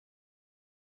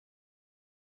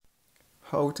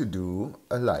how to do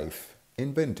a life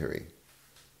inventory.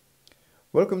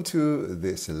 Welcome to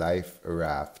this Life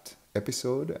Raft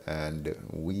episode, and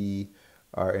we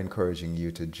are encouraging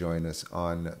you to join us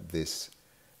on this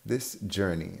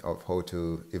journey of how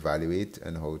to evaluate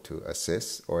and how to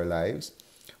assess our lives.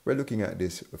 We're looking at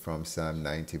this from Psalm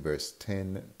 90 verse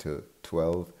 10 to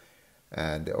 12,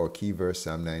 and our key verse,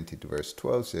 Psalm 90 to verse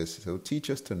 12, says, "So teach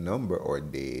us to number our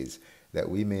days, that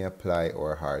we may apply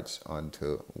our hearts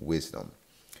unto wisdom."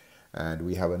 And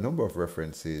we have a number of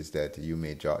references that you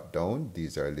may jot down.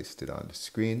 These are listed on the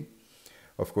screen.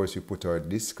 Of course, we put our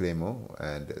disclaimer,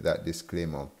 and that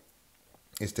disclaimer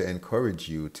is to encourage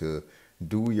you to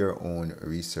do your own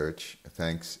research.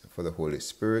 Thanks for the Holy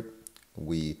Spirit.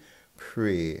 We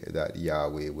pray that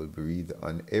Yahweh will breathe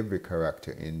on every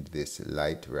character in this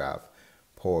Light Raft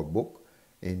Power Book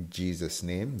in Jesus'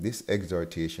 name. This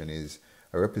exhortation is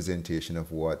a representation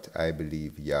of what I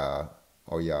believe Yahweh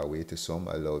to some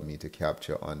allowed me to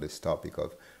capture on this topic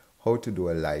of how to do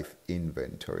a life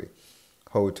inventory,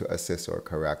 how to assess our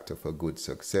character for good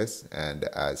success. And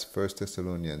as 1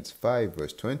 Thessalonians 5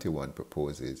 verse 21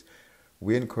 proposes,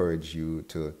 we encourage you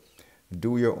to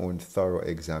do your own thorough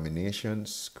examination,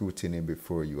 scrutiny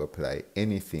before you apply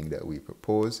anything that we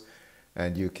propose.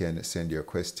 And you can send your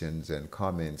questions and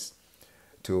comments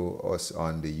to us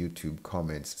on the YouTube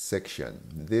comments section.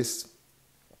 This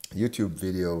YouTube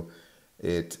video,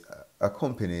 it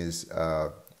accompanies, I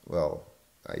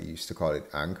used to call it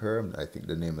Anchor. I think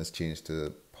the name has changed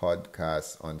to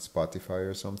Podcasts on Spotify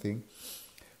or something.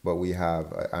 But we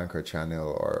have an Anchor channel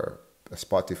or a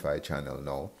Spotify channel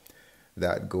now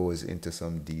that goes into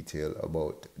some detail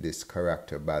about this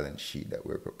character balance sheet that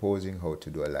we're proposing, how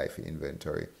to do a life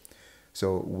inventory.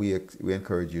 So we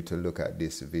encourage you to look at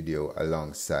this video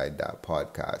alongside that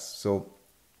podcast. So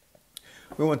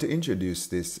we want to introduce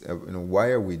this. Why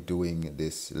are we doing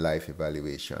this life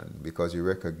evaluation? Because we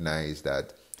recognize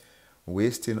that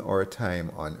wasting our time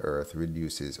on earth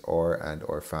reduces our and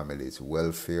our family's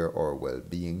welfare or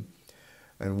well-being.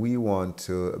 And we want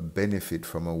to benefit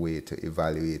from a way to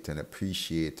evaluate and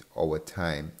appreciate our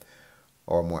time.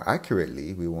 Or more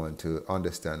accurately, we want to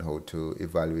understand how to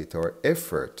evaluate our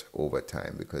effort over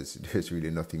time, because there's really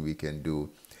nothing we can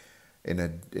do in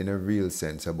a real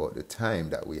sense about the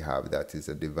time that we have. That is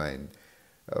a divine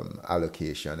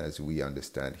allocation, as we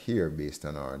understand here, based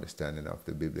on our understanding of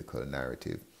the biblical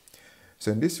narrative.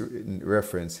 So in this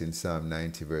reference in Psalm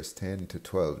 90 verse 10 to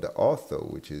 12, the author,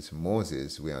 which is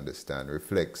Moses, we understand,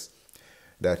 reflects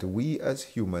that we as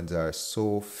humans are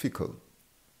so fickle,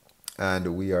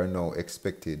 and we are now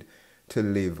expected to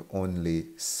live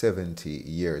only 70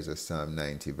 years, as Psalm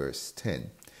 90 verse 10.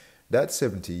 That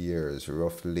 70 years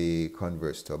roughly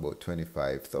converts to about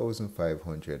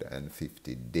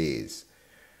 25,550 days.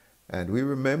 And we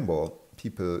remember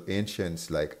people, ancients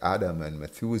like Adam and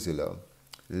Methuselah,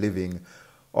 living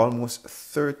almost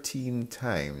 13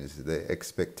 times the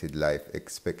expected life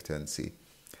expectancy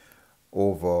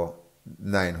over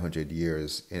 900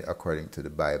 years, according to the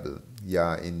Bible.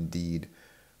 Yah indeed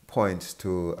points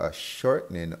to a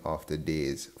shortening of the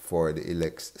days for the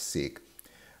elect's sake.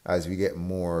 As we get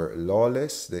more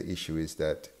lawless, the issue is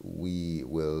that we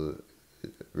will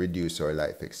reduce our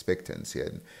life expectancy.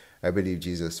 And I believe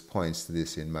Jesus points to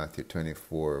this in Matthew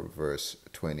 24 verse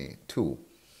 22.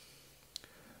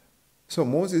 So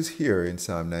Moses here in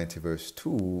Psalm 90 verse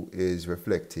 2 is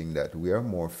reflecting that we are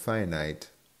more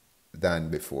finite than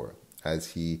before,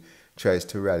 as he tries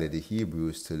to rally the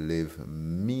Hebrews to live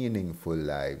meaningful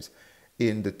lives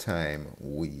in the time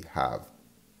we have.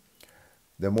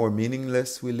 The more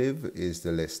meaningless we live is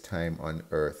the less time on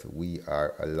earth we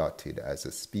are allotted as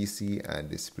a species,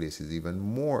 and this places even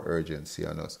more urgency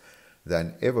on us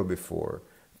than ever before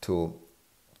to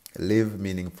live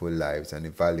meaningful lives and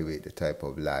evaluate the type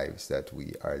of lives that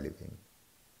we are living.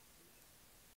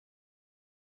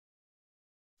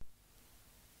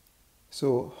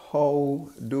 So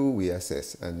how do we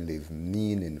assess and live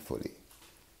meaningfully?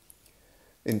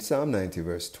 In Psalm 90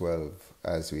 verse 12,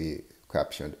 as we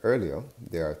captioned earlier,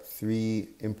 there are three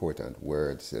important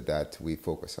words that we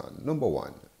focus on. Number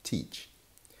one, teach.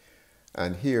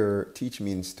 And here, teach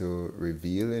means to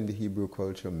reveal in the Hebrew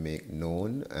culture, make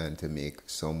known, and to make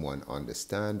someone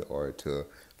understand, or to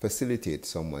facilitate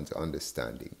someone's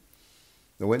understanding.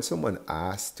 Now, when someone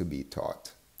asks to be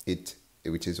taught, which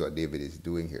is what David is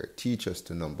doing here, teach us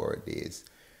to number our days.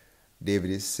 David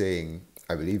is saying,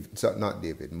 I believe, not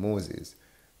David, Moses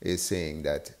is saying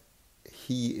that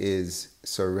he is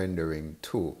surrendering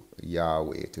to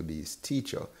Yahweh to be his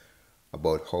teacher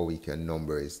about how he can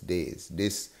number his days.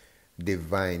 This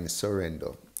divine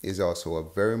surrender is also a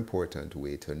very important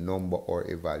way to number or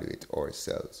evaluate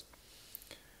ourselves.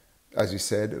 As you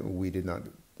said, we did not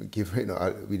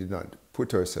we did not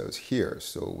put ourselves here,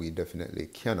 so we definitely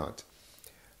cannot.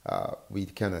 We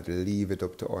cannot leave it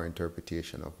up to our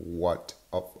interpretation of what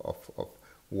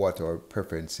our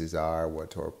preferences are,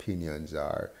 what our opinions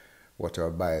are, what our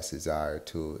biases are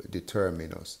to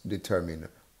determine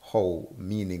how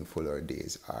meaningful our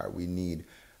days are. We need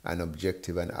an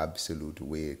objective and absolute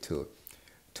way to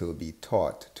be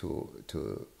taught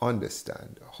to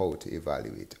understand how to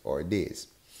evaluate our days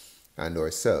and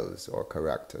ourselves, our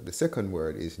character. The second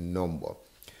word is number.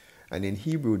 And in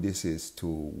Hebrew, this is to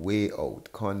weigh out,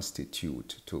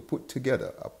 constitute, to put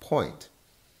together, appoint,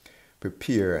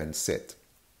 prepare, and set.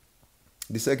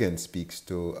 This again speaks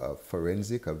to a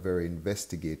forensic, a very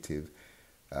investigative,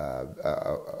 a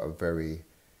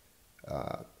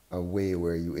way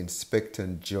where you inspect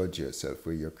and judge yourself,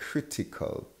 where you're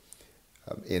critical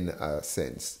in a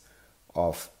sense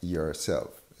of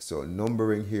yourself. So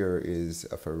numbering here is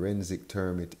a forensic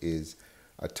term. It is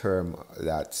a term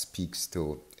that speaks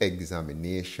to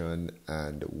examination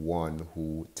and one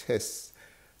who tests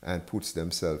and puts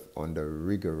themselves under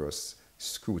rigorous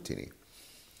scrutiny.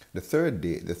 The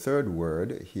third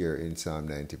word here in Psalm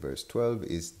 90 verse 12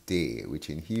 is day,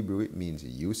 which in Hebrew it means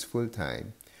useful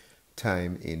time,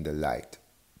 time in the light.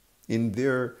 In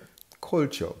their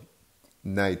culture,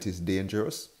 night is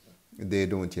dangerous. They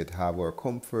don't yet have our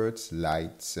comforts,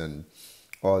 lights, and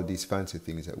all these fancy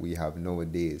things that we have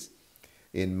nowadays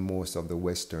in most of the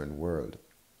Western world.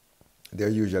 They're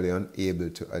usually unable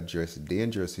to address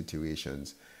dangerous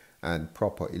situations and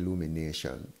proper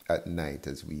illumination at night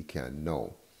as we can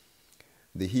now.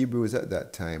 The Hebrews at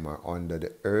that time are under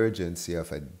the urgency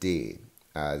of a day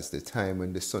as the time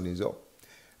when the sun is up,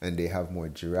 and they have more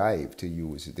drive to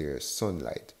use their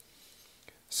sunlight.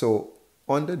 So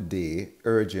on the day,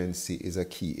 urgency is a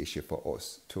key issue for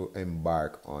us to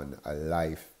embark on a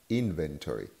life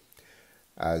inventory,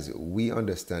 as we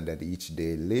understand that each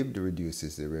day lived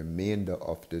reduces the remainder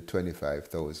of the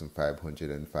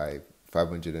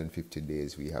 25,550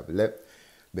 days we have left.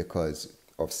 Because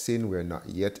of sin, we're not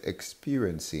yet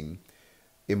experiencing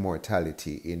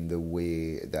immortality in the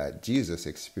way that Jesus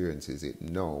experiences it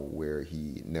now, where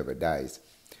he never dies.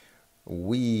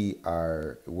 We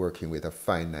are working with a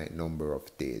finite number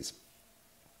of days.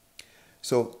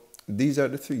 So these are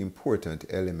the three important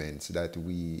elements that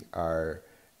we are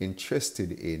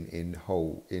interested in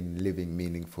living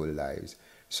meaningful lives: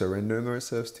 surrendering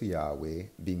ourselves to Yahweh,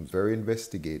 being very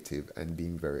investigative, and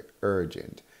being very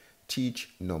urgent. Teach,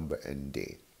 number, and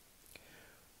day.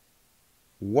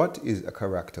 What is a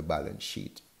character balance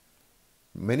sheet?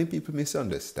 Many people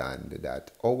misunderstand that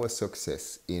our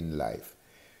success in life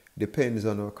depends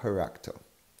on our character.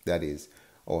 That is,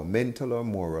 our mental or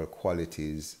moral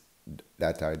qualities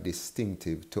that are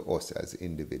distinctive to us as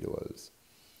individuals.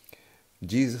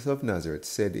 Jesus of Nazareth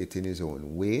said it in his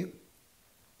own way.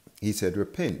 He said,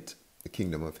 repent, the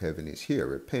kingdom of heaven is here.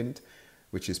 Repent,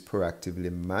 which is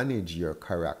proactively manage your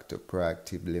character,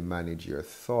 proactively manage your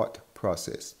thought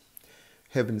process.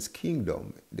 Heaven's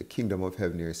kingdom, the kingdom of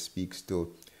heaven here, speaks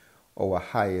to our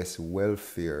highest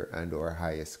welfare and our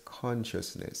highest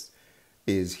consciousness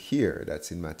is here.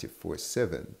 That's in Matthew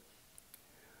 4:7.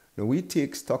 Now we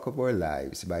take stock of our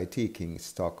lives by taking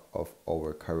stock of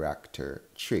our character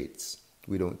traits.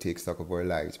 We don't take stock of our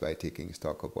lives by taking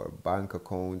stock of our bank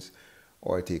accounts,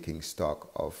 or taking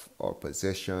stock of our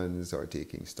possessions, or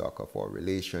taking stock of our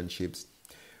relationships.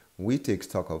 We take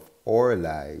stock of our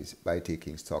lives by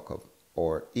taking stock of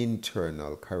our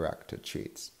internal character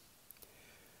traits.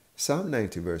 Psalm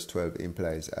 90 verse 12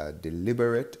 implies a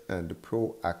deliberate and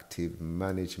proactive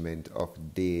management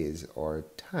of days or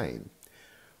time,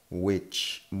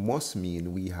 which must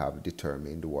mean we have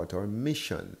determined what our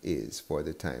mission is for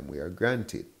the time we are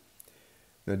granted.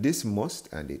 Now this must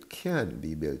and it can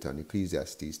be built on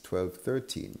Ecclesiastes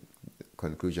 12:13, the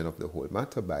conclusion of the whole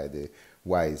matter by the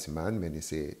wise man, many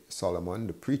say Solomon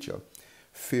the preacher.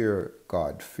 Fear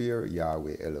God, fear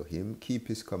Yahweh Elohim, keep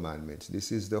his commandments.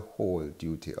 This is the whole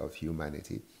duty of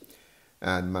humanity.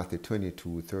 And Matthew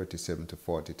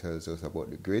 22:37-40 tells us about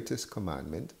the greatest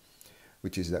commandment,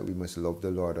 which is that we must love the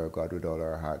Lord our God with all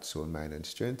our heart, soul, mind, and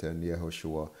strength. And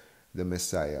Yahushua the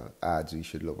Messiah adds we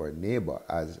should love our neighbor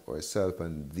as ourselves,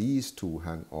 and these two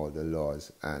hang all the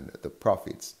laws and the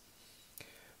prophets.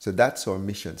 So that's our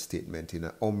mission statement in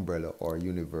an umbrella or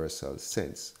universal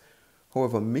sense.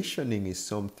 However, missioning is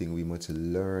something we must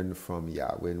learn from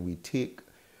Yah. When we take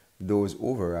those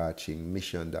overarching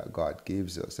mission that God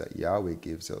gives us, that Yahweh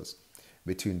gives us,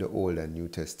 between the Old and New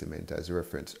Testament as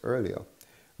referenced earlier,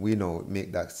 we now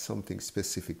make that something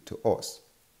specific to us.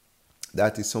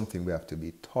 That is something we have to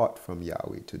be taught from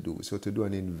Yahweh to do. So to do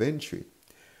an inventory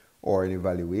or an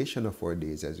evaluation of our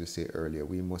days, as we say earlier,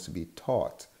 we must be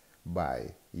taught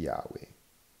by Yahweh.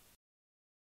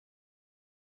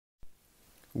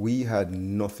 We had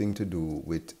nothing to do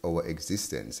with our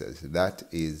existences. That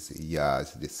is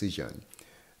Yah's decision.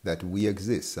 That we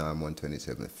exist, Psalm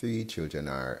 127:3, children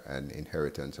are an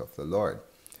inheritance of the Lord.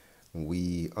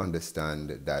 We understand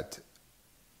that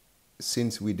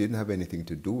since we didn't have anything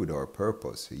to do with our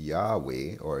purpose,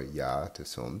 Yahweh, or Yah to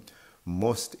some,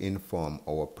 must inform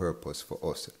our purpose for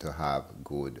us to have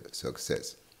good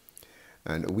success.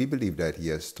 And we believe that He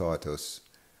has taught us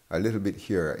a little bit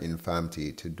here in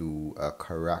FAMT to do a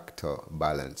character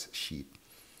balance sheet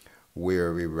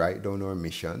where we write down our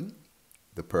mission,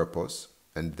 the purpose,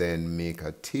 and then make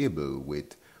a table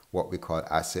with what we call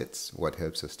assets, what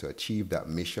helps us to achieve that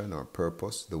mission or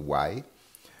purpose, the why,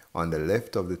 on the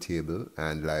left of the table,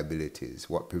 and liabilities,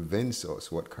 what prevents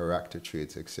us, what character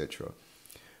traits, etc.,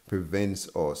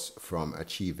 prevents us from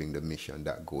achieving the mission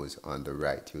that goes on the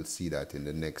right. You'll see that in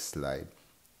the next slide.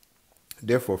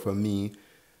 Therefore, for me,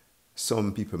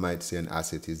 some people might say an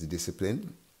asset is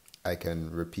discipline. I can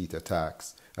repeat a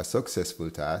successful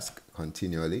task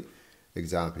continually.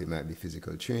 Example, it might be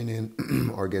physical training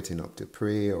or getting up to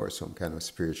pray or some kind of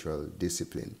spiritual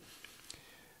discipline.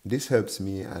 This helps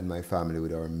me and my family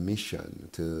with our mission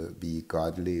to be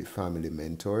godly family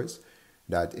mentors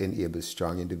that enable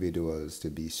strong individuals to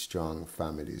be strong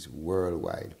families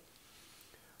worldwide.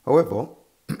 However,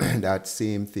 that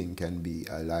same thing can be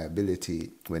a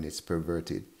liability when it's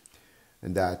perverted.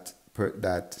 And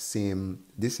that same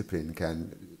discipline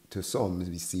can, to some,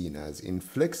 be seen as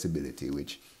inflexibility,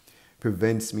 which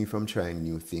prevents me from trying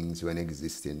new things when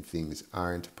existing things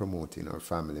aren't promoting our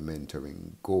family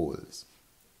mentoring goals.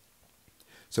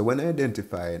 So when I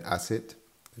identify an asset,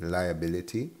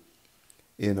 liability,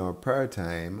 in our prayer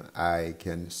time, I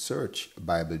can search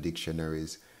Bible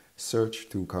dictionaries, search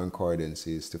through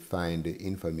concordances to find the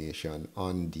information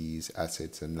on these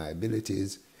assets and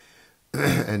liabilities,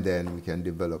 and then we can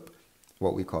develop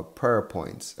what we call prayer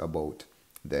points about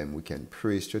them. We can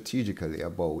pray strategically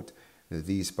about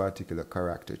these particular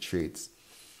character traits,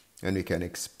 and we can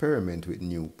experiment with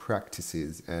new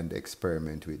practices and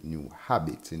experiment with new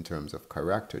habits in terms of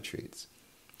character traits.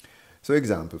 So,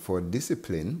 example, for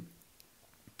discipline,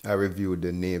 I reviewed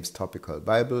the Nave's Topical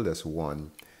Bible. That's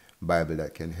one Bible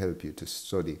that can help you to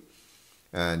study.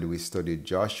 And we studied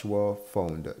Joshua,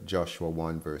 found Joshua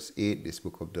 1 verse 8, this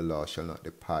book of the law shall not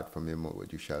depart from your mouth,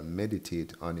 but you shall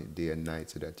meditate on it day and night,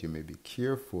 so that you may be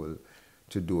careful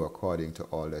to do according to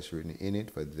all that's written in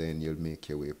it, for then you'll make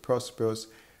your way prosperous,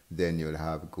 then you'll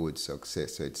have good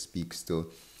success. So it speaks to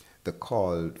the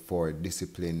call for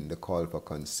discipline, the call for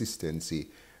consistency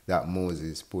that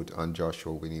Moses put on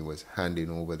Joshua when he was handing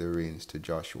over the reins to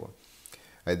Joshua.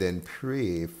 I then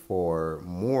pray for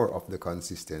more of the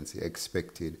consistency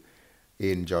expected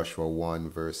in Joshua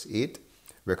 1 verse 8,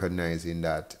 recognizing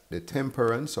that the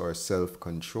temperance or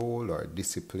self-control or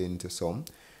discipline to some,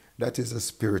 that is a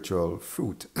spiritual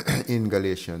fruit in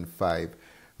Galatians 5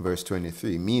 verse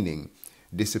 23, meaning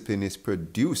discipline is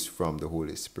produced from the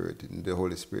Holy Spirit. And the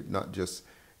Holy Spirit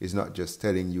is not just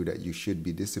telling you that you should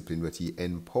be disciplined, but He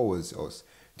empowers us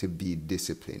to be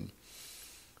disciplined.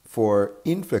 For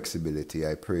inflexibility,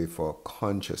 I pray for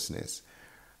consciousness.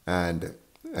 And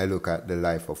I look at the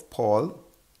life of Paul,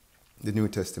 the New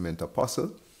Testament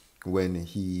apostle, when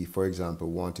he, for example,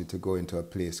 wanted to go into a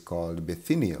place called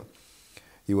Bithynia.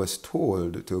 He was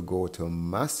told to go to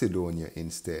Macedonia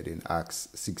instead in Acts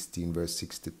 16, verse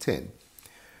 6 to 10.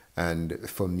 And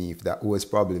for me, if that was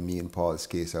probably me in Paul's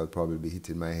case, I would probably be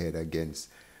hitting my head against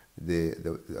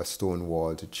a stone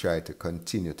wall to try to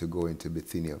continue to go into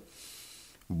Bithynia.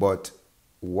 But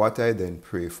what I then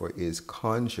pray for is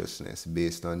consciousness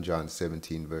based on John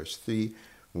 17 verse 3,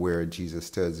 where Jesus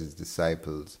tells His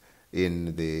disciples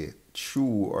in the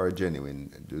true or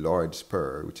genuine Lord's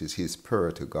Prayer, which is His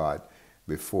prayer to God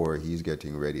before He's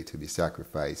getting ready to be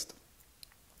sacrificed.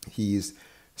 He's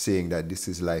saying that this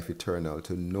is life eternal,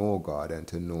 to know God and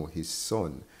to know His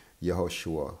Son,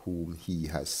 Yahushua, whom He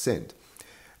has sent.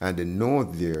 And the know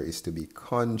there is to be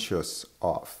conscious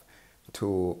of,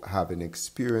 to have an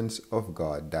experience of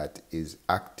God that is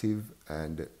active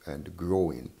and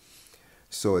growing.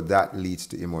 So that leads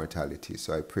to immortality.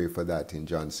 So I pray for that in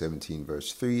John 17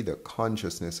 verse 3, the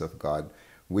consciousness of God,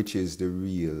 which is the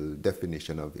real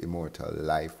definition of immortal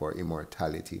life or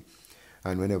immortality.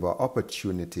 And whenever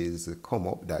opportunities come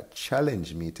up that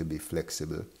challenge me to be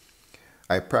flexible,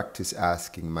 I practice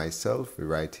asking myself,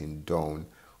 writing down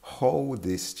how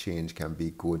this change can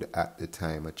be good at the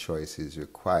time a choice is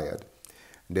required.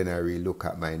 Then I relook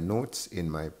at my notes in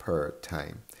my prayer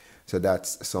time. So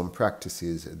that's some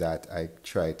practices that I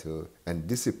try to, and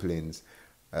disciplines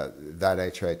that I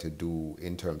try to do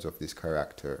in terms of this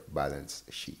character balance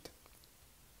sheet.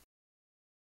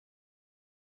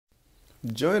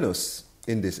 Join us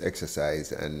in this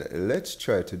exercise and let's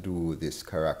try to do this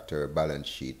character balance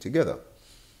sheet together.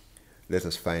 Let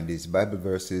us find these Bible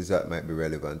verses that might be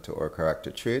relevant to our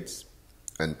character traits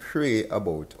and pray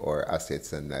about our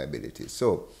assets and liabilities.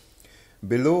 So,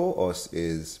 below us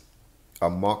is a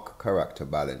mock character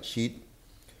balance sheet,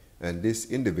 and this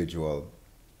individual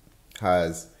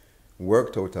has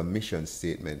worked out a mission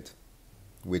statement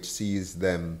which sees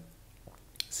them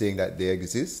saying that they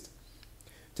exist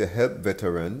to help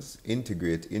veterans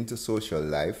integrate into social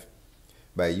life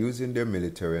by using their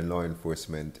military and law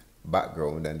enforcement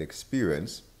background and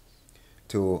experience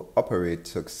to operate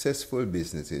successful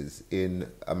businesses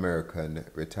in American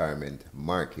retirement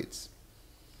markets.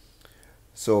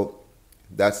 So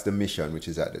that's the mission, which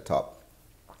is at the top.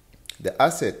 The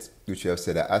asset, which we have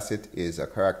said, an asset is a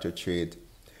character trait,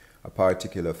 a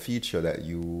particular feature that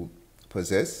you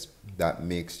possess that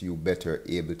makes you better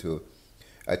able to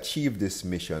achieve this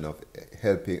mission of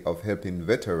helping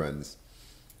veterans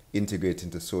integrate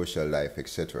into social life,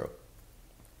 etc.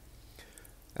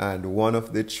 And one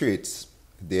of the traits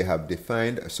they have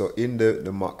defined, so in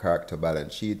the mock character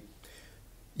balance sheet,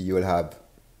 you will have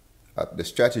the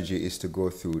strategy is to go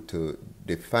through to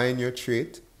define your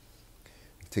trait,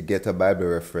 to get a Bible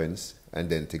reference, and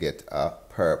then to get a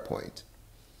prayer point.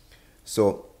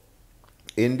 So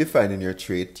in defining your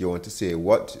trait, you want to say,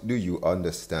 what do you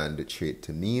understand the trait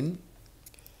to mean?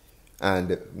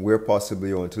 And where possible,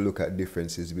 you want to look at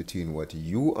differences between what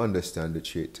you understand the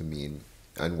trait to mean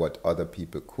and what other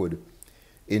people could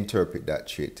interpret that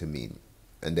trait to mean.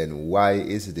 And then why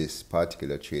is this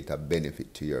particular trait a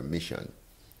benefit to your mission?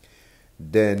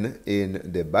 Then in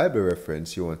the Bible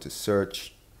reference, you want to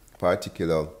search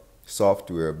particular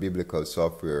software, biblical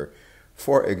software,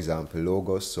 for example,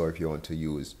 Logos. So if you want to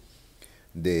use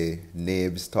the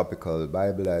NABE's Topical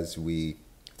Bible, as we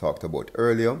talked about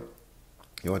earlier,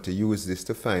 you want to use this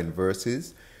to find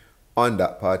verses on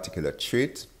that particular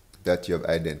trait that you have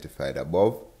identified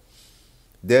above.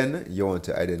 Then you want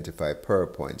to identify prayer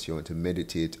points you want to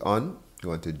meditate on. You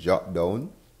want to jot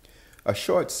down a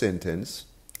short sentence,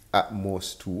 at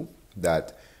most two,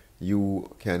 that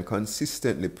you can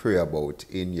consistently pray about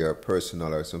in your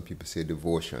personal, or some people say,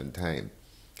 devotion time.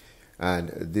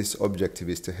 And this objective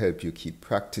is to help you keep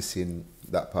practicing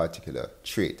that particular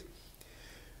trait.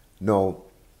 Now,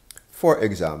 for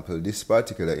example, this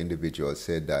particular individual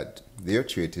said that their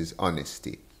trait is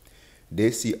honesty.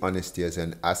 They see honesty as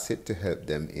an asset to help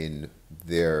them in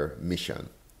their mission.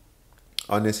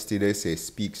 Honesty, they say,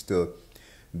 speaks to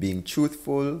being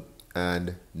truthful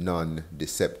and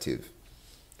non-deceptive.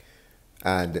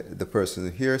 And the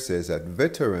person here says that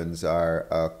veterans are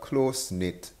a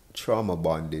close-knit,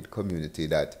 trauma-bonded community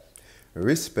that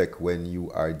respect when you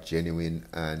are genuine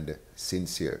and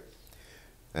sincere.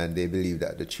 And they believe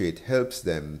that the trait helps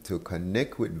them to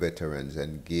connect with veterans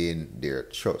and gain their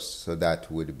trust. So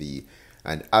that would be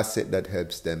an asset that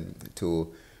helps them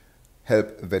to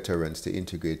help veterans to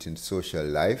integrate in social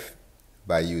life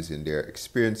by using their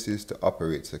experiences to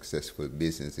operate successful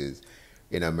businesses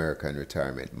in American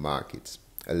retirement markets.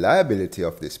 A liability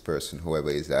of this person, however,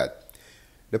 is that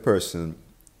the person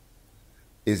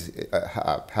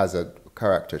has a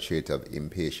character trait of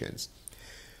impatience.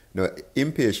 Now,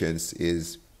 impatience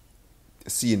is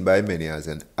seen by many as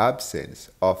an absence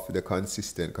of the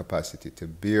consistent capacity to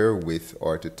bear with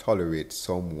or to tolerate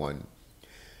someone.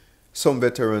 Some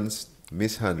veterans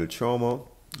mishandle trauma.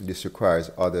 This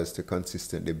requires others to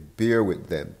consistently bear with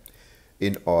them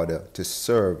in order to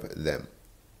serve them.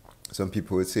 Some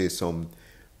people would say some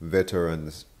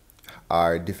veterans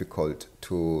are difficult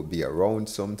to be around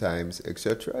sometimes,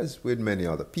 etc., as with many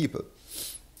other people.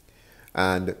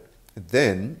 And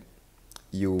then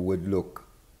you would look,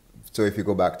 so if you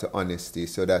go back to honesty,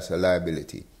 so that's a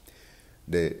liability.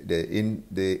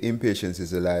 The impatience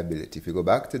is a liability. If you go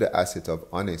back to the asset of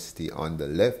honesty on the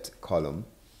left column,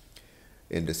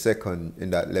 in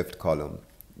that left column,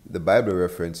 the Bible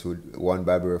reference one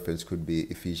Bible reference could be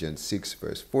Ephesians 6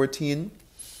 verse 14.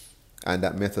 And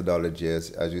that methodology,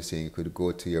 as you're saying, you could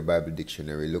go to your Bible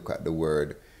dictionary, look at the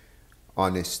word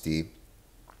honesty,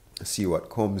 see what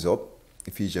comes up.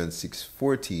 Ephesians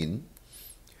 6:14,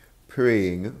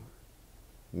 praying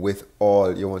with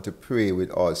all, you want to pray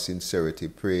with all sincerity,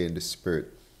 pray in the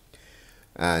Spirit.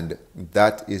 And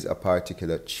that is a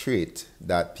particular trait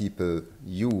that people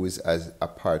use as a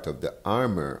part of the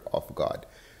armor of God.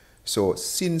 So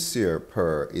sincere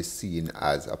prayer is seen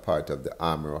as a part of the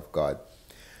armor of God.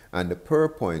 And the prayer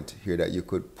point here that you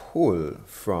could pull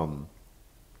from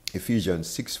Ephesians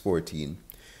 6:14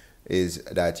 is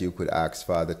that you could ask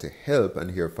Father to help,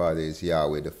 and here Father is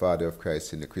Yahweh, the Father of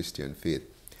Christ in the Christian faith.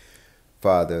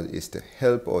 Father is to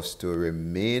help us to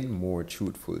remain more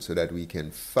truthful so that we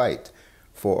can fight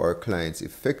for our clients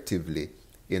effectively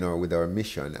with our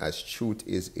mission, as truth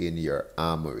is in your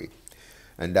armory.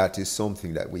 And that is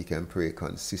something that we can pray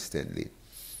consistently.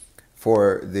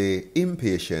 For the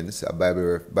impatience,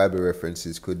 Bible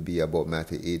references could be about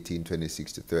Matthew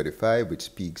 18:26-35, which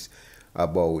speaks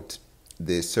about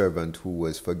the servant who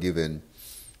was forgiven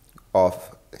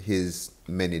of his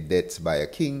many debts by a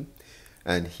king,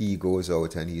 and he goes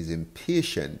out and he's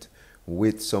impatient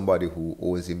with somebody who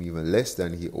owes him even less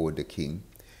than he owed the king,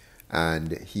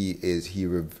 and he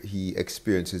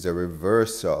experiences a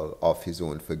reversal of his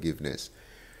own forgiveness.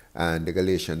 And the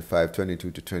Galatians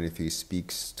 5:22-23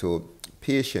 speaks to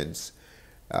patience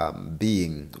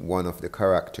being one of the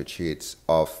character traits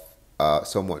of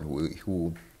someone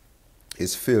who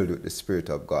is filled with the Spirit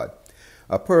of God.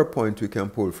 A prayer point we can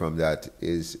pull from that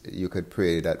is you could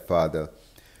pray that, Father,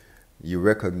 you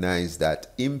recognize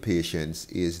that impatience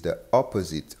is the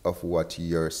opposite of what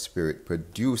your Spirit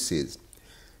produces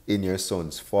in your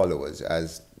Son's followers.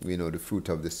 As we know, the fruit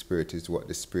of the Spirit is what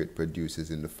the Spirit produces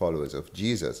in the followers of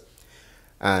Jesus.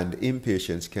 And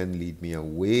impatience can lead me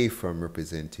away from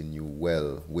representing you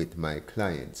well with my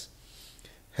clients.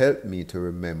 Help me to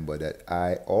remember that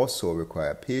I also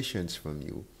require patience from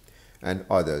you and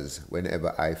others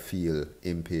whenever I feel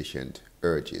impatient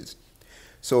urges.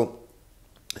 So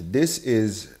this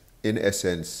is, in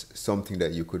essence, something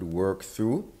that you could work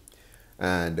through,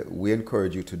 and we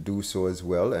encourage you to do so as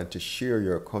well, and to share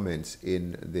your comments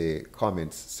in the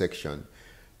comments section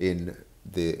in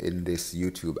this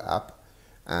YouTube app.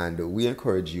 And we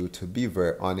encourage you to be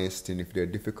very honest, and if there are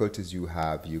difficulties you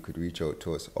have, you could reach out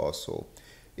to us also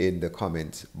in the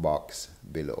comment box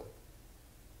below.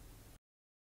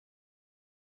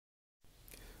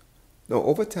 Now,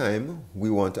 over time, we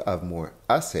want to have more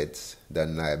assets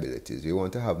than liabilities. We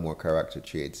want to have more character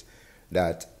traits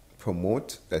that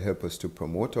help us to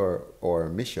promote our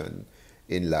mission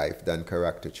in life than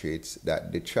character traits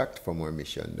that detract from our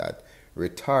mission, that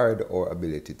retard our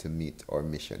ability to meet our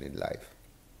mission in life.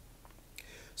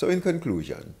 So in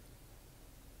conclusion,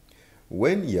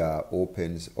 when Yah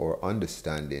opens our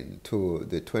understanding to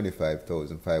the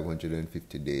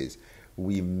 25,550 days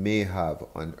we may have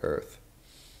on earth,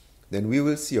 then we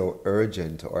will see how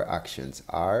urgent our actions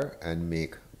are and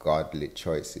make godly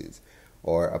choices,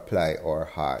 or apply our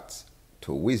hearts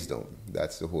to wisdom.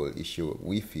 That's the whole issue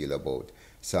we feel about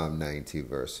Psalm 90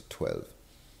 verse 12.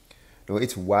 Now,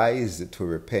 it's wise to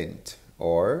repent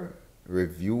or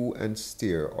review and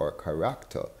steer our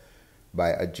character by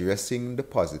addressing the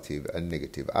positive and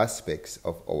negative aspects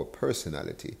of our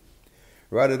personality,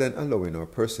 rather than allowing our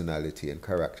personality and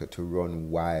character to run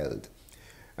wild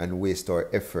and waste our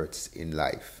efforts in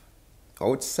life.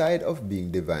 Outside of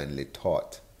being divinely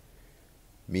taught,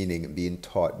 meaning being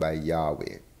taught by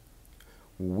Yahweh,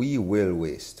 we will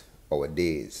waste our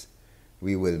days.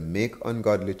 We will make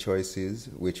ungodly choices,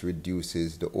 which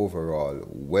reduces the overall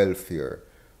welfare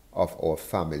of our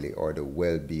family, or the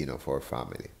well-being of our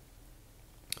family.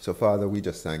 So, Father, we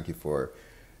just thank you for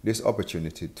this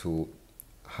opportunity to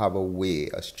have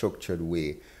a structured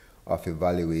way of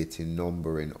evaluating,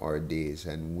 numbering our days.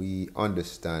 And we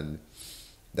understand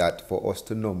that for us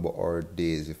to number our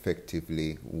days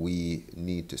effectively, we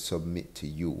need to submit to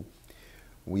you.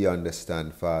 We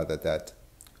understand, Father, that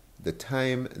the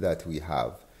time that we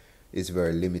have is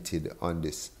very limited on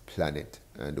this planet,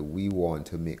 and we want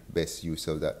to make best use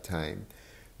of that time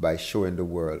by showing the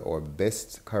world our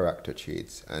best character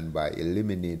traits, and by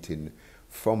eliminating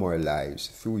from our lives,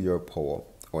 through your power,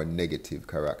 our negative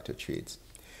character traits.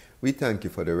 We thank you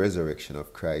for the resurrection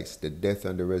of Christ, the death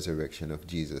and the resurrection of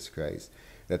Jesus Christ,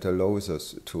 that allows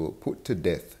us to put to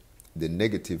death the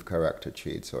negative character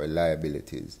traits or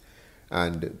liabilities,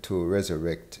 and to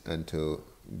resurrect and to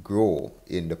grow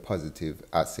in the positive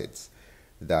assets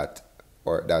that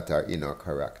are in our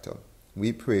character.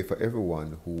 We pray for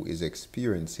everyone who is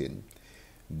experiencing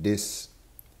this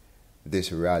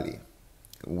rally.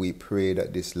 We pray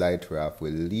that this light raft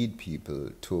will lead people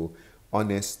to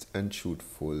honest and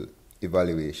truthful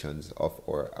evaluations of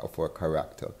our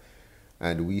character.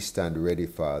 And we stand ready,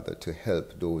 Father, to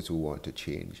help those who want to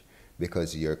change,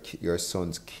 because your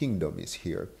Son's kingdom is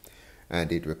here.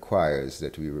 And it requires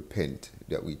that we repent,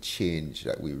 that we change,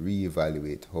 that we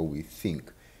reevaluate how we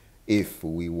think, if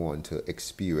we want to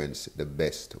experience the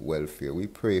best welfare. We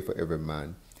pray for every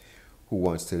man who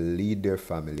wants to lead their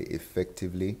family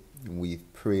effectively. We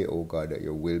pray, oh God, that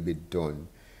your will be done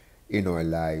in our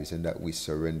lives and that we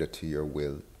surrender to your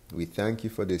will. We thank you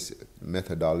for this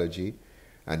methodology,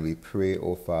 and we pray,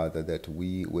 O Father, that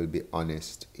we will be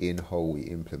honest in how we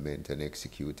implement and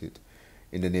execute it.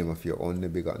 In the name of your only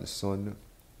begotten Son,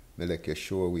 Melech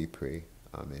Yeshua, we pray.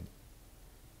 Amen.